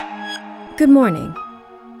Good morning.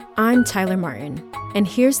 I'm Tyler Martin, and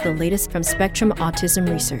here's the latest from Spectrum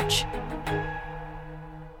Autism Research.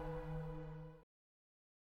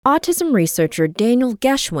 Autism researcher Daniel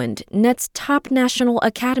Geschwind nets top National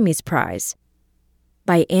Academies prize.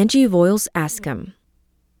 By Angie Voiles-Askham.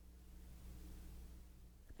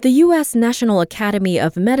 The U.S. National Academy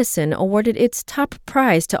of Medicine awarded its top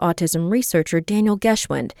prize to autism researcher Daniel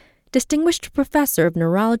Geschwind, Distinguished Professor of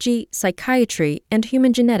Neurology, Psychiatry, and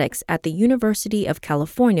Human Genetics at the University of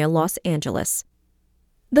California, Los Angeles.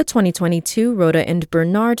 The 2022 Rhoda and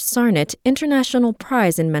Bernard Sarnett International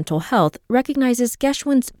Prize in Mental Health recognizes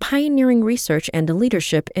Geschwind's pioneering research and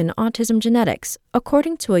leadership in autism genetics,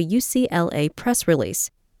 according to a UCLA press release.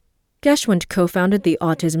 Geschwind co-founded the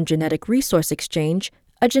Autism Genetic Resource Exchange,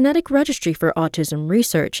 a genetic registry for autism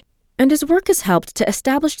research, and his work has helped to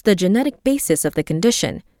establish the genetic basis of the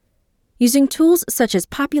condition. Using tools such as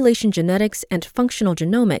population genetics and functional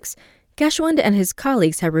genomics, Geschwind and his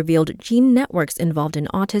colleagues have revealed gene networks involved in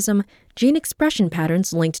autism, gene expression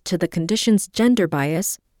patterns linked to the condition's gender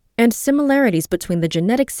bias, and similarities between the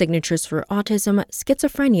genetic signatures for autism,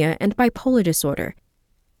 schizophrenia, and bipolar disorder.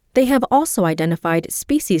 They have also identified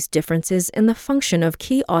species differences in the function of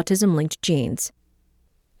key autism-linked genes.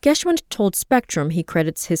 Geschwind told Spectrum he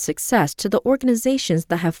credits his success to the organizations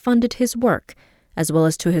that have funded his work, as well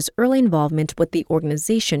as to his early involvement with the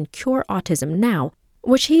organization Cure Autism Now,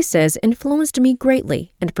 which he says influenced me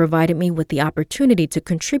greatly and provided me with the opportunity to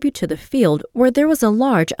contribute to the field where there was a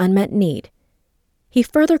large unmet need. He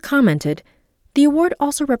further commented, "The award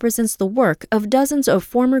also represents the work of dozens of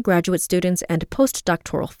former graduate students and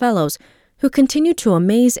postdoctoral fellows who continue to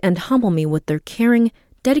amaze and humble me with their caring,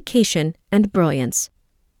 dedication, and brilliance.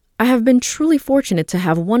 I have been truly fortunate to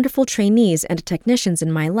have wonderful trainees and technicians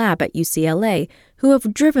in my lab at UCLA who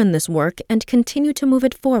have driven this work and continue to move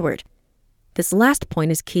it forward. This last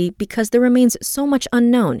point is key because there remains so much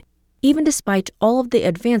unknown, even despite all of the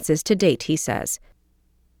advances to date," he says.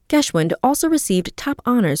 Geschwind also received top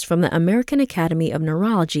honors from the American Academy of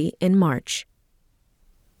Neurology in March.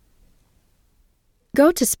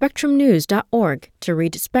 Go to spectrumnews.org to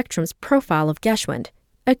read Spectrum's profile of Geschwind,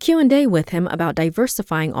 a Q&A with him about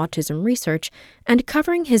diversifying autism research, and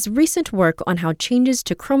covering his recent work on how changes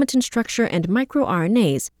to chromatin structure and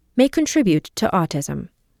microRNAs may contribute to autism.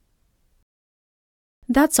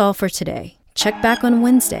 That's all for today. Check back on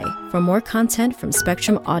Wednesday for more content from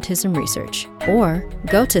Spectrum Autism Research, or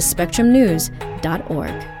go to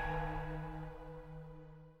spectrumnews.org.